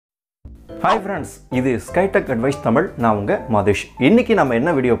Hi friends, this is SkyTech Advise Tamil. நான் உங்க மாதேஷ். இன்னைக்கு நம்ம என்ன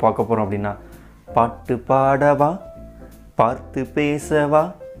வீடியோ பார்க்க போறோம் அப்படினா பாட்டு பாடவா பார்த்து பேசவா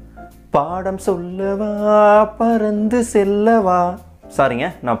பாடம் சொல்லவா பறந்து செல்லவா. சாரிங்க,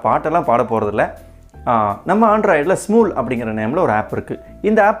 நான் பாட்டெல்லாம் பாட போறது இல்ல. நம்ம ஆண்ட்ராய்டுல Smule அப்படிங்கற நேம்ல ஒரு ஆப் இருக்கு.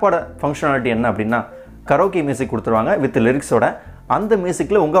 இந்த ஆப்போட ஃபங்க்ஷனாலிட்டி என்ன அப்படினா கரோக்கே மியூசிக் கொடுத்துருவாங்க வித் லிரிக்ஸோட. அந்த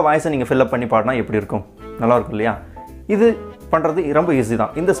மியூசிக்ல உங்க வாய்ஸை நீங்க ஃபில் அப் பண்ணி பாடினா எப்படி இருக்கும்? நல்லா இருக்கும் இல்லையா? இது பண்றது ரொம்ப ஈஸி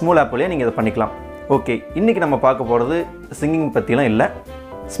தான். இந்த Smule ஆப்லயே நீங்க இத பண்ணிக்கலாம். ஓகே, இன்னைக்கு நம்ம பார்க்க போறது சிங்கிங் பத்திலாம் இல்ல.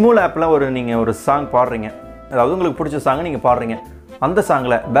 Smule ஆப்ல நீங்க ஒரு சாங் பாடுறீங்க. அதாவது உங்களுக்கு பிடிச்ச சாங் நீங்க பாடுறீங்க. அந்த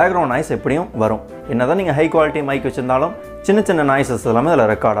சாங்ல பேக்ரவுண்ட் நாய்ஸ் எப்படியும் வரும். என்னதான் நீங்க ஹை குவாலிட்டி மைக் வச்சிருந்தாலும் சின்ன சின்ன நாய்ஸஸ் எல்லாமே அதுல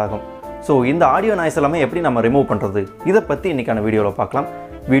ரெக்கார்ட் ஆகும். சோ இந்த ஆடியோ நாய்ஸ் எல்லாமே எப்படி நம்ம ரிமூவ் பண்றது? இத பத்தி இன்னைக்கான வீடியோல பார்க்கலாம்.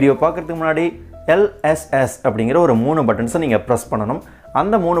 வீடியோ பார்க்கிறதுக்கு முன்னாடி LSS அப்படிங்கற ஒரு 3 பட்டன்ஸ் நீங்க பிரஸ் பண்ணனும்.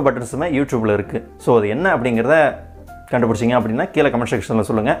 அந்த 3 பட்டன்ஸ்மே YouTubeல இருக்கு. சோ அது என்ன அப்படிங்கறத கண்டுபிடிச்சீங்க அப்படினா கீழ கமெண்ட் செக்ஷன்ல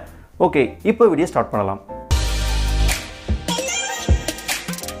சொல்லுங்க. ஓகே, இப்போ வீடியோ ஸ்டார்ட் பண்ணலாம்.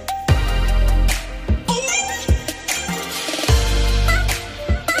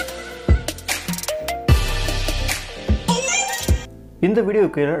 இந்த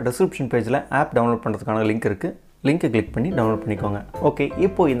வீடியோக்கு டிஸ்கிரிப்ஷன் பேஜ்ல ஆப் டவுன்லோட் பண்றதுக்கான லிங்க் இருக்கு. லிங்கை கிளிக் பண்ணி டவுன்லோட் பண்ணிக்கோங்க. ஓகே,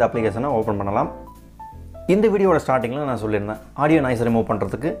 இப்போ இந்த அப்ளிகேஷனை ஓபன் பண்ணலாம். இந்த வீடியோவோட ஸ்டார்டிங்ல நான் சொல்லிருந்தேன் ஆடியோ நாய்ஸ் ரிமூவ்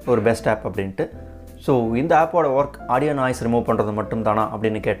பண்றதுக்கு ஒரு பெஸ்ட் ஆப் அப்படினு. ஸோ இந்த ஆப்போட ஒர்க் ஆடியோ நாய்ஸ் ரிமூவ் பண்ணுறது மட்டும் தானா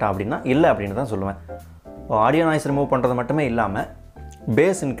அப்படின்னு கேட்டால் அப்படின்னா இல்லை அப்படின்னு தான் சொல்லுவேன். ஆடியோ நாய்ஸ் ரிமூவ் பண்ணுறது மட்டுமே இல்லாமல்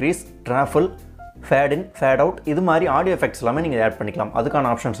பேஸ் இன்க்ரீஸ், ட்ராஃபில், ஃபேட் இன், ஃபேட் அவுட் இது மாதிரி ஆடியோ எஃபெக்ட்ஸ் எல்லாமே நீங்கள் ஆட் பண்ணிக்கலாம்.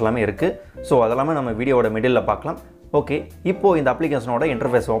 அதுக்கான ஆப்ஷன்ஸ் எல்லாமே இருக்குது. ஸோ அதெல்லாமே நம்ம வீடியோட மிடில் பார்க்கலாம். ஓகே, இப்போது இந்த அப்ளிகேஷனோட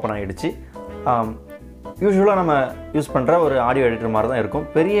இன்டர்ஃபேஸ் ஓப்பன் ஆகிடுச்சு. யூஸ்வலாக நம்ம யூஸ் பண்ணுற ஒரு ஆடியோ எடிட்டர் மாதிரி தான் இருக்கும்.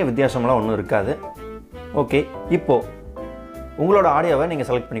 பெரிய வித்தியாசமெல்லாம் ஒன்றும் இருக்காது. ஓகே, இப்போது உங்களோட ஆடியோவை நீங்கள்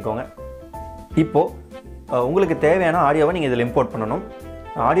செலக்ட் பண்ணிக்கோங்க. இப்போது உங்களுக்கு தேவையான ஆடியோவை நீங்கள் இதில் இம்போர்ட் பண்ணணும்.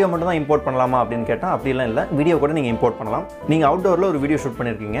 ஆடியோ மட்டும் தான் இம்போர்ட் பண்ணலாமா அப்படின்னு கேட்டால் அப்படிலாம் இல்லை. வீடியோ கூட நீங்கள் இம்போர்ட் பண்ணலாம். நீங்கள் அவுட்டோரில் ஒரு வீடியோ ஷூட்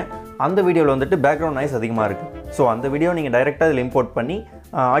பண்ணியிருக்கீங்க. அந்த வீடியோவில் வந்துட்டு பேக்ரவுண்ட் நாய்ஸ் அதிகமாக இருக்குது. ஸோ அந்த வீடியோ நீங்கள் டைரெக்டாக இதில் இம்போர்ட் பண்ணி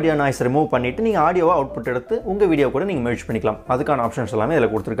ஆடியோ நாய்ஸ் ரிமூவ் பண்ணிவிட்டு நீங்கள் ஆடியோவை அவுட்புட் எடுத்து உங்கள் வீடியோ கூட நீங்கள் மெர்ஜ் பண்ணிக்கலாம். அதுக்கான ஆப்ஷன்ஸ் எல்லாமே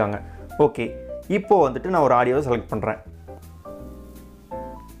இதில் கொடுத்துருக்காங்க. ஓகே, இப்போது வந்துட்டு நான் ஒரு ஆடியோவை செலக்ட் பண்ணுறேன்.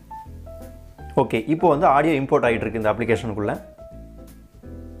 ஓகே, இப்போது ஆடியோ இம்போர்ட் ஆகிட்டு இருக்கு இந்த அப்ளிகேஷனுக்குள்ளே.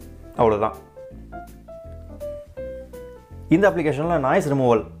 அவ்வளோதான். இந்த அப்ளிகேஷனில் நாய்ஸ்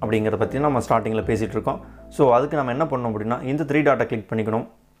ரிமூவல் அப்படிங்கிறத பற்றி நம்ம ஸ்டார்டிங்கில் பேசிகிட்டு இருக்கோம். ஸோ அதுக்கு நம்ம என்ன பண்ணணும் அப்படின்னா இந்த 3 டாட்டை கிளிக் பண்ணிக்கணும்.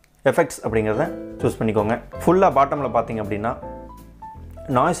 எஃபெக்ட்ஸ் அப்படிங்கிறத சூஸ் பண்ணிக்கோங்க. ஃபுல்லாக பாட்டமில் பார்த்தீங்க அப்படின்னா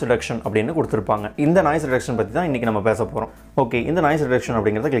நாய்ஸ் ரிடக்ஷன் அப்படின்னு கொடுத்துருப்பாங்க. இந்த நாய்ஸ் ரிடக்ஷன் பற்றி தான் இன்றைக்கி நம்ம பேச போகிறோம். ஓகே, இந்த நாய்ஸ் ரிடக்ஷன்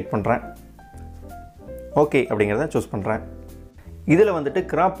அப்படிங்கிறத கிளிக் பண்ணுறேன். ஓகே அப்படிங்கிறத சூஸ் பண்ணுறேன். இதில் வந்துட்டு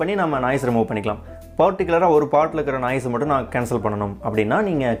கிராப் பண்ணி நம்ம நாய்ஸ் ரிமூவ் பண்ணிக்கலாம். பர்டிகுலராக ஒரு பாட்டில் இருக்கிற நாய்ஸை மட்டும் நான் கேன்சல் பண்ணணும் அப்படின்னா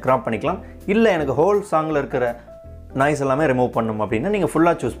நீங்கள் கிராப் பண்ணிக்கலாம். இல்லை எனக்கு ஹோல் சாங்கில் இருக்கிற நாய்ஸ் எல்லாமே ரிமூவ் பண்ணணும் அப்படின்னா நீங்கள்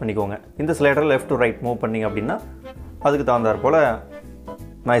ஃபுல்லாக சூஸ் பண்ணிக்கோங்க. இந்த slider left to right move பண்ணிங்க அப்படின்னா அதுக்கு தகுந்தாற் போல்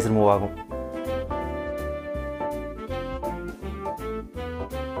நாய்ஸ் ரிமூவ் ஆகும்.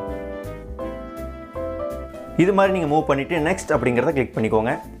 இது மாதிரி நீங்கள் மூவ் பண்ணிவிட்டு நெக்ஸ்ட் அப்படிங்கிறத கிளிக்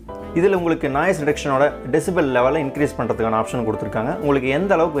பண்ணிக்கோங்க. இதில் உங்களுக்கு நாய்ஸ் ரிடக்ஷனோட டெசிபல் லெவலை இன்க்ரீஸ் பண்ணுறதுக்கான ஆப்ஷன் கொடுத்துருக்காங்க. உங்களுக்கு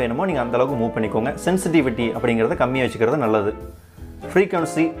எந்த அளவுக்கு வேணுமோ நீங்கள் அந்த அளவுக்கு மூவ் பண்ணிக்கோங்க. சென்சிட்டிவிட்டி அப்படிங்கிறத கம்மியாக வச்சுக்கிறது நல்லது.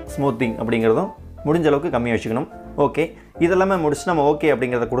 ஃப்ரீக்வன்சி ஸ்மூத்திங் அப்படிங்கிறதும் முடிஞ்ச அளவுக்கு கம்மியாக வச்சுக்கணும். ஓகே, இதெல்லாமே முடிச்சு நம்ம ஓகே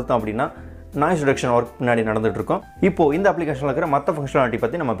அப்படிங்கிறத கொடுத்தோம் அப்படின்னா நாய்ஸ் ரிடக்ஷன் ஒர்க் பின்னாடி நடந்துகிட்ருக்கோம். இப்போது இந்த அப்ளிகேஷனில் இருக்கிற மற்ற ஃபங்க்ஷனாலிட்டி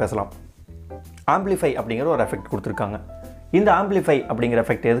பற்றி நம்ம பேசலாம். ஆம்பிளிஃபை அப்படிங்கிற ஒரு எஃபெக்ட் கொடுத்துருக்காங்க. இந்த ஆம்பிளிஃபை அப்படிங்கிற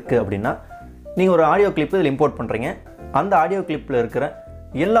எஃபெக்ட் எதுக்கு அப்படின்னா நீங்கள் ஒரு ஆடியோ கிளிப் இதில் இம்போர்ட் பண்ணுறீங்க. அந்த ஆடியோ கிளிப்பில் இருக்கிற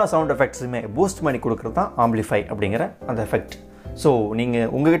எல்லா சவுண்ட் எஃபெக்ட்ஸுமே பூஸ்ட் பண்ணி கொடுக்குறது தான் ஆம்பிளிஃபை அப்படிங்கிற அந்த எஃபெக்ட். ஸோ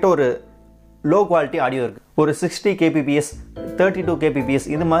நீங்கள் உங்ககிட்ட ஒரு லோ குவாலிட்டி ஆடியோ இருக்குது, ஒரு 60 kbps 32 kbps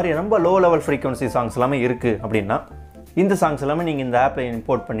இது மாதிரி ரொம்ப லோ லெவல் ஃப்ரீக்வன்சி சாங்ஸ் எல்லாமே இருக்குது அப்படின்னா இந்த சாங்ஸ் எல்லாமே நீங்கள் இந்த ஆப்பில்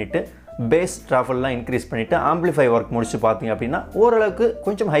இம்போர்ட் பண்ணிவிட்டு பேஸ் ட்ராஃபில்லாம் இன்க்ரீஸ் பண்ணிவிட்டு ஆம்பிளிஃபை ஒர்க் முடிச்சு பார்த்தீங்க அப்படின்னா ஓரளவுக்கு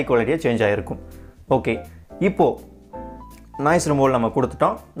கொஞ்சம் ஹை குவாலிட்டியாக சேஞ்ச் ஆகிருக்கும். ஓகே, இப்போது நாய்ஸ் ரிமூவல் நம்ம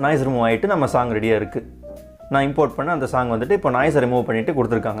கொடுத்துட்டோம். நாய்ஸ் ரிமூவ் ஆகிட்டு நம்ம சாங் ரெடியாக இருக்குது. நான் இம்போர்ட் பண்ண அந்த சாங் வந்துட்டு இப்போ நாய்ஸை ரிமூவ் பண்ணிவிட்டு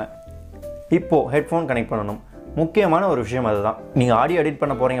கொடுத்துருக்காங்க. இப்போது ஹெட்ஃபோன் கனெக்ட் பண்ணணும். முக்கியமான ஒரு விஷயம் அதுதான். நீங்கள் ஆடியோ எடிட்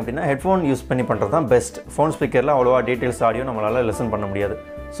பண்ண போகிறீங்க அப்படின்னா ஹெட்ஃபோன் யூஸ் பண்ணி பண்ணுறது தான் பெஸ்ட். ஃபோன் ஸ்பீக்கரில் அவ்வளோவா டீட்டெயில்ஸ் ஆடியோ நம்மளால் லிசன் பண்ண முடியாது.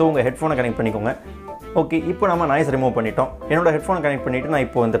 ஸோ உங்கள் ஹெட்ஃபோனை கனெக்ட் பண்ணிக்கோங்க. ஓகே, இப்போ நம்ம நாய்ஸ் ரிமூவ் பண்ணிட்டோம். என்னோட ஹெட்ஃபோனை கனெக்ட் பண்ணிவிட்டு நான்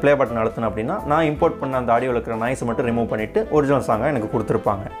இப்போ இந்த ப்ளே பட்டன் அழுத்தினேன் அப்படின்னா நான் இம்போர்ட் பண்ண அந்த ஆடியோவில் இருக்கிற நாய்ஸை மட்டும் ரிமூவ் பண்ணிவிட்டு ஒரிஜினல் சாங்காக எனக்கு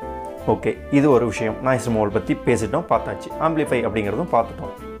கொடுத்துருப்பாங்க. ஓகே, இது ஒரு விஷயம். நாய்ஸ் ரிமூவல் பற்றி பேசிட்டோம், பார்த்தாச்சு. ஆம்பிளிஃபை அப்படிங்கிறதும்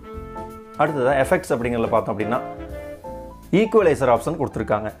பார்த்துட்டோம். அடுத்ததாக எஃபெக்ட்ஸ் அப்படிங்கிறத பார்த்தோம் அப்படின்னா ஈக்குவலைசர் ஆப்ஷன்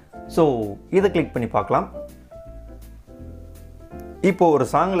கொடுத்துருக்காங்க. ஸோ இதை கிளிக் பண்ணி பார்க்கலாம். இப்போது ஒரு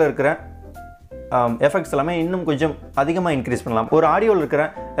சாங்கில் இருக்கிற எஃபெக்ட்ஸ் எல்லாமே இன்னும் கொஞ்சம் அதிகமாக இன்க்ரீஸ் பண்ணலாம். ஒரு ஆடியோவில் இருக்கிற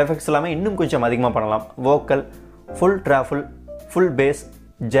எஃபெக்ட்ஸ் எல்லாமே இன்னும் கொஞ்சம் அதிகமாக பண்ணலாம். வோக்கல், ஃபுல் ட்ராஃபில், ஃபுல் பேஸ்,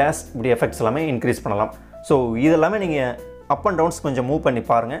 ஜாஸ் இப்படி எஃபெக்ட்ஸ் எல்லாமே இன்க்ரீஸ் பண்ணலாம். ஸோ இதெல்லாமே நீங்கள் அப் அண்ட் டவுன்ஸ் கொஞ்சம் மூவ் பண்ணி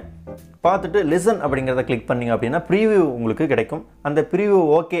பாருங்கள். பார்த்துட்டு லிசன் அப்படிங்கிறத கிளிக் பண்ணிங்க அப்படின்னா ப்ரீவியூ உங்களுக்கு கிடைக்கும். அந்த ப்ரீவியூ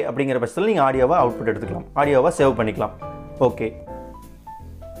ஓகே அப்படிங்கிற பட்சத்தில் நீங்கள் ஆடியோவை அவுட்புட் எடுத்துக்கலாம், ஆடியோவை சேவ் பண்ணிக்கலாம். ஓகே,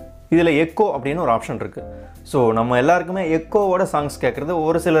 இதில் எக்கோ அப்படின்னு ஒரு ஆப்ஷன் இருக்குது. ஸோ நம்ம எல்லாருக்குமே எக்கோவோட சாங்ஸ் கேட்குறது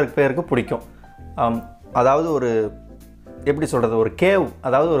ஒரு சிலருக்கு பேருக்கு பிடிக்கும். அதாவது ஒரு எப்படி சொல்கிறது, ஒரு கேவ்,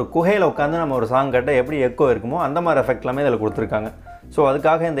 அதாவது ஒரு குகையில் உட்காந்து நம்ம ஒரு சாங் கேட்டால் எப்படி எக்கோ இருக்குமோ அந்த மாதிரி எஃபெக்ட் எல்லாமே இதில் கொடுத்துருக்காங்க. ஸோ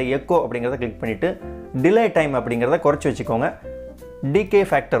அதுக்காக இந்த எக்கோ அப்படிங்கிறத கிளிக் பண்ணிவிட்டு டிலே டைம் அப்படிங்கிறத குறைச்சி வச்சுக்கோங்க. டிகே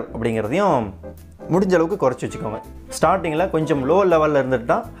ஃபேக்டர் அப்படிங்கிறதையும் முடிஞ்ச அளவுக்கு குறைச்சி வச்சுக்கோங்க. ஸ்டார்டிங்கில் கொஞ்சம் லோ லெவலில் இருந்துட்டு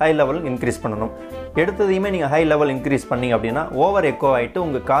தான் ஹை லெவல் இன்க்ரீஸ் பண்ணணும். எடுத்ததையுமே நீங்கள் ஹை லெவல் இன்க்ரீஸ் பண்ணிங்க அப்படின்னா ஓவர் எக்கோ ஆகிட்டு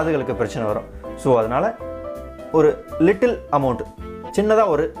உங்கள் காதுகளுக்கு பிரச்சனை வரும். ஸோ அதனால் ஒரு லிட்டில் அமௌண்ட்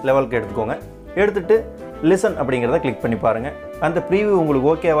சின்னதாக ஒரு லெவலுக்கு எடுத்துக்கோங்க. எடுத்துகிட்டு லிசன் அப்படிங்கிறத கிளிக் பண்ணி பாருங்கள். அந்த ப்ரீவியூ உங்களுக்கு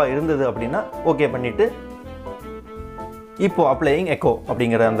ஓகேவாக இருந்தது அப்படின்னா ஓகே பண்ணிவிட்டு இப்போது அப்ளையிங் எக்கோ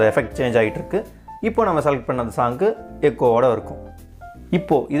அப்படிங்கிற அந்த எஃபெக்ட் சேஞ்ச் ஆகிட்டு இருக்கு. இப்போ நம்ம செலக்ட் பண்ண அந்த சாங்க்கு எக்கோவோட இருக்கும்.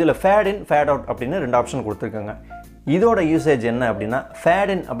 இப்போது இதில் ஃபேட் இன் ஃபேட் அவுட் அப்படின்னு 2 ஆப்ஷன் கொடுத்துருக்காங்க. இதோட யூசேஜ் என்ன அப்படின்னா,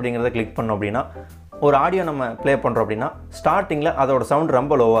 ஃபேட் இன் அப்படிங்கிறத கிளிக் பண்ணோம் அப்படின்னா ஒரு ஆடியோ நம்ம ப்ளே பண்ணுறோம் அப்படின்னா ஸ்டார்டிங்கில் அதோட சவுண்ட்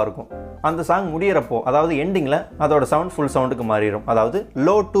ரொம்ப லோவாக இருக்கும். அந்த சாங் முடிகிறப்போ அதாவது எண்டிங்கில் அதோட சவுண்ட் ஃபுல் சவுண்டுக்கு மாறிடும். அதாவது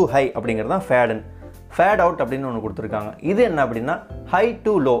லோ டு ஹை அப்படிங்கிறது தான் ஃபேட் இன். ஃபேட் அவுட் அப்படின்னு ஒன்று கொடுத்துருக்காங்க. இது என்ன அப்படின்னா ஹை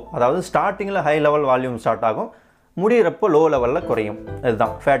டு லோ, அதாவது ஸ்டார்டிங்கில் ஹை லெவல் வால்யூம் ஸ்டார்ட் ஆகும், முடிகிறப்போ லோ லெவலில் குறையும்.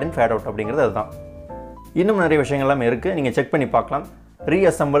 அதுதான் ஃபேட் இன் ஃபேட் அவுட் அப்படிங்கிறது. அதுதான். இன்னும் நிறைய விஷயங்கள்லாம் இருக்குது, நீங்கள் செக் பண்ணி பார்க்கலாம்.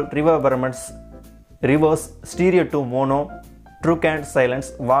 Reassemble, ரிவர்பரமெண்ட்ஸ், reverse, stereo to mono, ட்ரூக் and silence,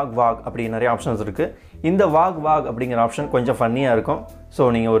 walk walk அப்படி நிறைய ஆப்ஷன்ஸ் இருக்குது. இந்த வாக் வாக் அப்படிங்கிற ஆப்ஷன் கொஞ்சம் ஃபன்னியாக இருக்கும். ஸோ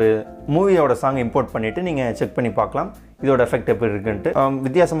நீங்கள் ஒரு மூவியோட சாங் இம்போர்ட் பண்ணிவிட்டு நீங்கள் செக் பண்ணி பார்க்கலாம் இதோட எஃபெக்ட் எப்படி இருக்குன்ட்டு.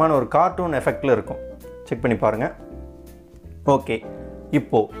 வித்தியாசமான ஒரு கார்ட்டூன் எஃபெக்டில் இருக்கும், செக் பண்ணி பாருங்கள். ஓகே,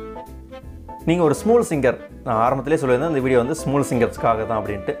 இப்போது நீங்கள் ஒரு ஸ்மூல் சிங்கர், நான் ஆரம்பத்திலே சொல்லியிருந்தேன் இந்த வீடியோ வந்து ஸ்மூல் சிங்கர்ஸ்க்காக தான்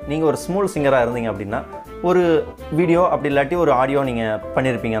அப்படின்ட்டு. நீங்கள் ஒரு ஸ்மூல் சிங்கராக இருந்தீங்க அப்படின்னா ஒரு வீடியோ அப்படி இல்லாட்டி ஒரு ஆடியோ நீங்கள்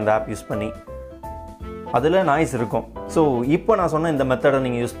பண்ணியிருப்பீங்க அந்த ஆப் யூஸ் பண்ணி, அதில் நாய்ஸ் இருக்கும். ஸோ இப்போ நான் சொன்ன இந்த மெத்தடை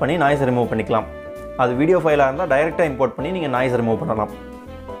நீங்கள் யூஸ் பண்ணி நாய்ஸ் ரிமூவ் பண்ணிக்கலாம். அது வீடியோ ஃபைலாக இருந்தால் டைரெக்டாக இம்போர்ட் பண்ணி நீங்கள் நாய்ஸ் ரிமூவ் பண்ணலாம்.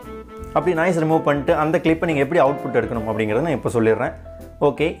 அப்படி நாய்ஸ் ரிமூவ் பண்ணிட்டு அந்த கிளிப்பை நீங்கள் எப்படி அவுட்புட் எடுக்கணும் அப்படிங்கிறத நான் இப்போ சொல்லிடுறேன்.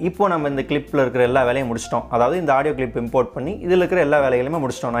 ஓகே, இப்போ நம்ம இந்த கிளிப்பில் இருக்கிற எல்லா வேலையும் முடிச்சிட்டோம். அதாவது இந்த ஆடியோ கிளிப் இம்போர்ட் பண்ணி இதில் இருக்கிற எல்லா வேலைகளுமே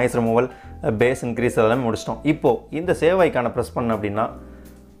முடிச்சிட்டோம். நாய்ஸ் ரிமூவல், பேஸ் இன்க்ரீஸ் அதெல்லாமே முடிச்சிட்டோம். இப்போது இந்த சேவ் ஐக்கான ப்ரெஸ் பண்ண அப்படின்னா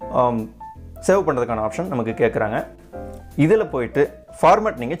சேவ் பண்ணுறதுக்கான ஆப்ஷன் நமக்கு கேட்குறாங்க. இதில் போயிட்டு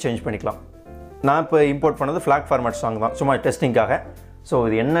ஃபார்மேட் நீங்கள் சேஞ்ச் பண்ணிக்கலாம். நான் இப்போ இம்போர்ட் பண்ணது ஃப்ளாக் ஃபார்மேட் சாங் தான், சும்மா டெஸ்டிங்காக. ஸோ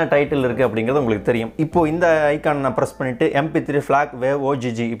இது என்ன டைட்டில் இருக்குது அப்படிங்கிறது உங்களுக்கு தெரியும். இப்போது இந்த ஐக்கான் நான் ப்ரெஸ் பண்ணிவிட்டு MP3 ஃப்ளாக் வேவ்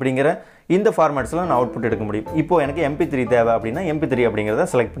OGG இப்படிங்கிற இந்த ஃபார்மேட்ஸில் நான் அவுட்புட் எடுக்க முடியும். இப்போது எனக்கு MP3 தேவை அப்படின்னா MP3 அப்படிங்கிறத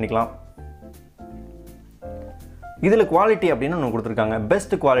செலக்ட் பண்ணிக்கலாம். இதில் குவாலிட்டி அப்படின்னு ஒன்று கொடுத்துருக்காங்க.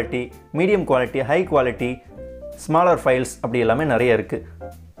 Best quality, medium quality, high quality, smaller files அப்படி எல்லாமே நிறைய இருக்குது.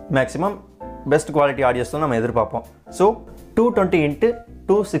 மேக்ஸிமம் பெஸ்ட் குவாலிட்டி ஆடியோஸ் தான் நம்ம எதிர்பார்ப்போம். ஸோ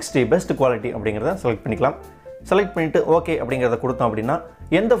 220x260 பெஸ்ட் குவாலிட்டி அப்படிங்கிறத செலக்ட் பண்ணிக்கலாம். செலக்ட் பண்ணிவிட்டு ஓகே அப்படிங்கிறத கொடுத்தோம் அப்படின்னா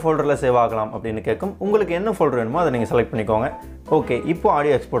எந்த ஃபோல்டரில் சேவ் ஆகலாம் அப்படின்னு கேட்கும். உங்களுக்கு என்ன ஃபோல்டர் வேணுமோ அதை நீங்கள் செலக்ட் பண்ணிக்கோங்க. ஓகே, இப்போது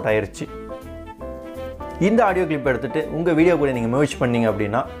ஆடியோ எக்ஸ்போர்ட் ஆயிடுச்சு. இந்த ஆடியோ கிளிப் எடுத்துகிட்டு உங்கள் வீடியோ கூட நீங்கள் மெர்ஜ் பண்ணிங்க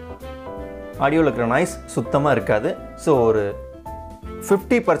அப்படின்னா ஆடியோவில் இருக்கிற நாய்ஸ் சுத்தமாக இருக்காது. ஸோ ஒரு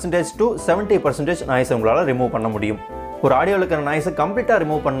 50% to 70% நாய்ஸை உங்களால் ரிமூவ் பண்ண முடியும். ஒரு ஆடியோவில் இருக்கிற நாய்ஸை கம்ப்ளீட்டாக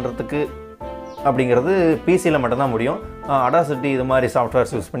ரிமூவ் பண்ணுறதுக்கு அப்படிங்கிறது பிசியில் மட்டும்தான் முடியும். அடாசிட்டி இது மாதிரி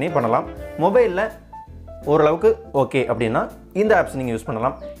சாஃப்ட்வேர்ஸ் யூஸ் பண்ணி பண்ணலாம். மொபைலில் ஓரளவுக்கு ஓகே அப்படின்னா இந்த ஆப்ஸ் நீங்கள் யூஸ்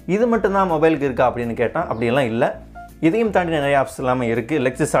பண்ணலாம். இது மட்டும்தான் மொபைலுக்கு இருக்கா அப்படின்னு கேட்டால் அப்படியெல்லாம் இல்லை. இதையும் தாண்டி நிறைய ஆப்ஸ் எல்லாமே இருக்குது.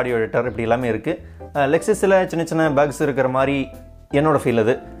 லெக்ஸிஸ் ஆடியோ எடிட்டர் இப்படி எல்லாமே இருக்குது. லெக்ஸிஸில் சின்ன சின்ன பக்ஸ் இருக்கிற மாதிரி என்னோடய ஃபீல்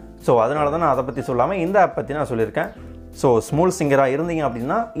அது. ஸோ அதனால தான் நான் அதை பற்றி சொல்லாமல் இந்த ஆப் பற்றி நான் சொல்லியிருக்கேன். ஸோ ஸ்மூல் சிங்கராக இருந்தீங்க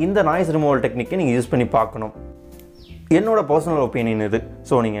அப்படின்னா இந்த நாய்ஸ் ரிமூவல் டெக்னிக்கை நீங்கள் யூஸ் பண்ணி பார்க்கணும். என்னோடய பர்சனல் ஒப்பீனியன் இது.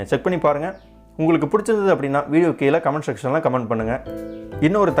 ஸோ நீங்கள் செக் பண்ணி பாருங்கள். உங்களுக்கு பிடிச்சிருந்தது அப்படின்னா வீடியோ கீழே கமெண்ட் செக்ஷனில் கமெண்ட் பண்ணுங்கள்.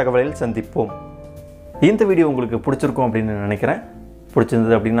 இன்னொரு தகவலில் சந்திப்போம். இந்த வீடியோ உங்களுக்கு பிடிச்சிருக்கும் அப்படின்னு நினைக்கிறேன்.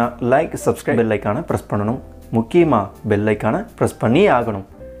 பிடிச்சிருந்தது அப்படின்னா லைக், சப்ஸ்கிரைப், பெல் ஐக்கானை ப்ரெஸ் பண்ணணும். முக்கியமாக பெல் ஐக்கானை ப்ரெஸ் பண்ணியே ஆகணும்.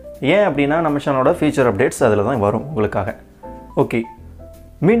 ஏன் அப்படின்னா நம்ம சேனலோட ஃபியூச்சர் அப்டேட்ஸ் அதில் தான் வரும் உங்களுக்காக. ஓகே,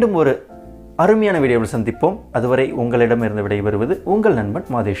 மீண்டும் ஒரு அருமையான வீடியோவில் சந்திப்போம். அதுவரை உங்களிடமிருந்து விடைபெறுவது உங்கள் நண்பன்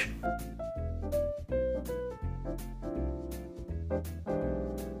மாதேஷ்.